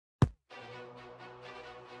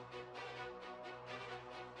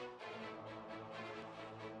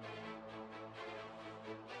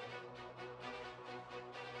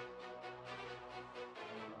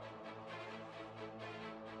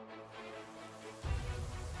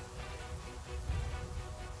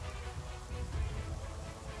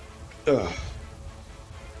Ugh.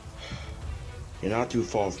 You're not too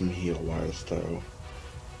far from here, Wildstar,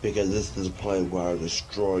 because this is a place where I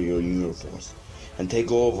destroy your universe and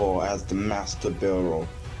take over as the master builder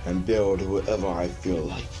and build whoever I feel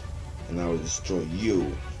like. And I will destroy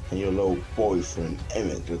you and your little boyfriend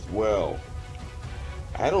Emmet as well.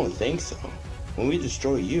 I don't think so. When we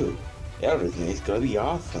destroy you, everything's gonna be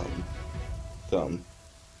awesome.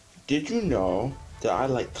 Did you know that I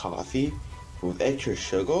like coffee with extra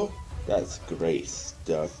sugar? That's great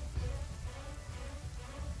stuff.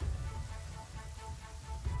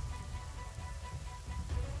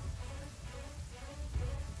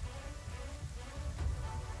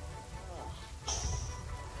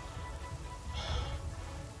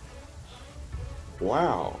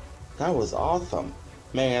 Wow, that was awesome.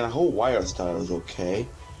 Man, I hope Wildstar is okay.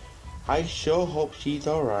 I sure hope she's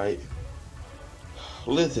alright.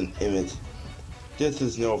 Listen, Emmet, this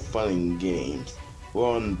is no fun and games.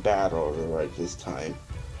 We're in battle right this time.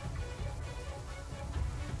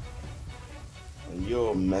 And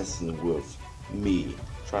you're messing with me,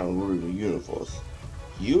 trying to ruin the universe.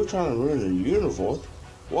 You're trying to ruin the universe?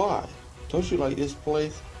 Why? Don't you like this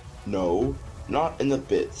place? No, not in a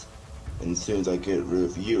bit. And as soon as I get rid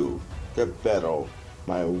of you, the better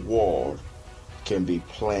my world can be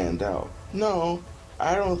planned out. No,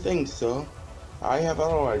 I don't think so. I have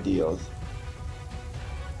other ideas.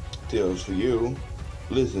 Deals for you.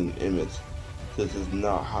 Listen, Emmet, this is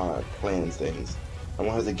not how I plan things. I'm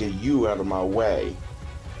gonna have to get you out of my way.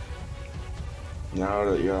 Now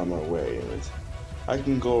that you're out of my way, Emmet, I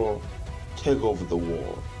can go take over the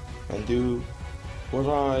world and do what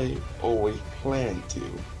I always planned to.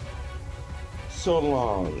 So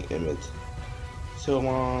long, Emmet. So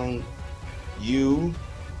long, you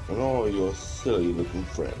and all your silly looking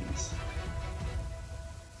friends.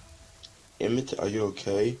 Emmet, are you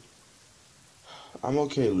okay? I'm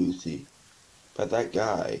okay, Lucy. But that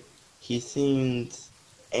guy, he seems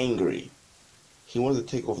angry. He wants to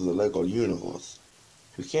take over the Lego universe.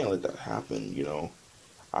 We can't let that happen, you know.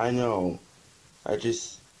 I know. I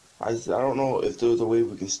don't know if there's a way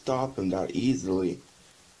we can stop him that easily.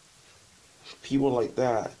 People like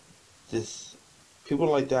that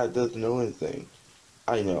doesn't know anything.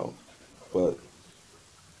 I know, but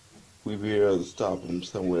we'd be able to stop him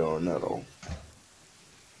somewhere or another.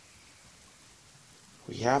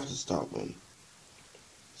 We have to stop him.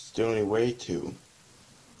 It's the only way to.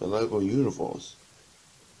 The Lego universe.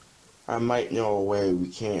 I might know a way we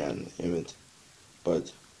can, Emmet,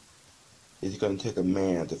 but it's gonna take a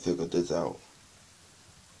man to figure this out.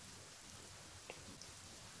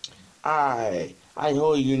 I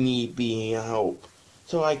know you need being help,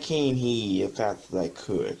 so I came here as fast as I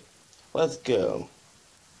could. Let's go.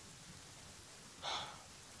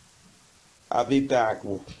 I'll be back,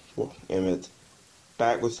 Emmet.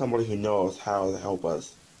 Back with somebody who knows how to help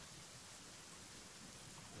us.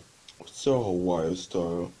 So,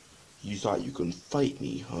 Wildstar, you thought you can fight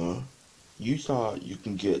me, huh? You thought you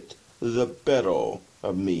can get the better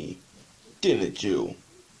of me, didn't you?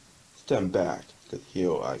 Stand back, because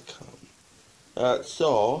here I come.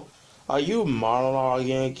 So, are you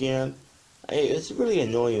monologuing again? Hey, it's really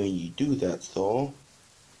annoying when you do that, so.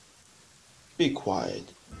 Be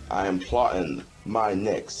quiet. I am plotting my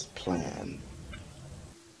next plan.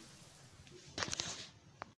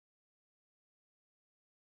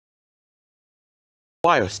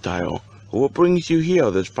 Wildstar, what brings you here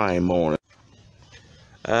this fine morning?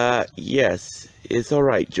 Yes, it's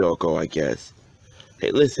alright, Joko, I guess. Hey,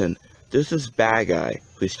 listen, there's this bad guy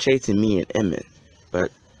who's chasing me and Emmet,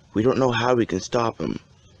 but we don't know how we can stop him.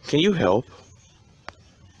 Can you help?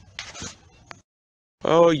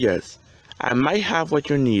 Oh, yes, I might have what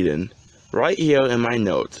you're needing, right here in my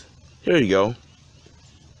notes. Here you go.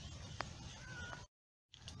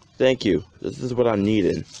 Thank you, this is what I'm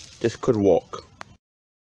needing. This could work.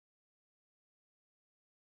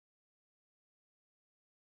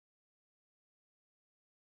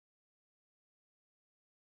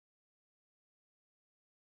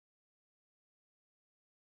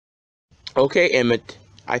 Okay, Emmet,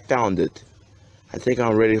 I found it. I think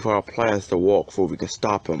I'm ready for our plans to work before we can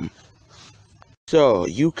stop him. So,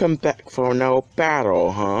 you come back for another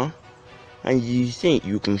battle, huh? And you think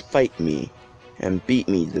you can fight me and beat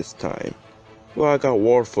me this time? Well, I got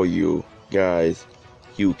word for you, guys.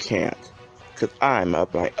 You can't. Cause I'm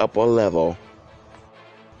at my upper level.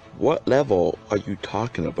 What level are you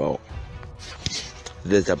talking about?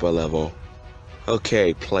 This upper level.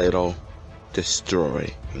 Okay, Plato.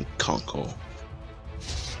 Destroy and conquer.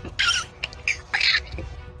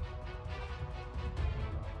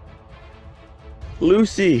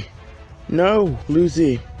 Lucy! No,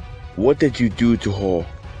 Lucy! What did you do to her?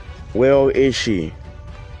 Where is she?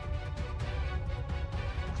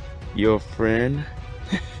 Your friend?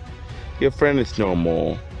 Your friend is no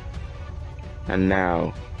more. And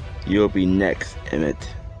now, you'll be next, Emmet.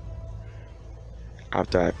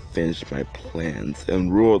 After I finish my plans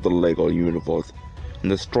and rule the LEGO universe and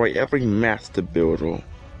destroy every master builder.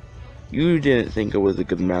 You didn't think I was a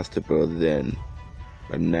good master builder then,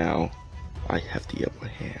 but now I have the upper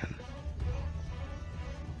hand.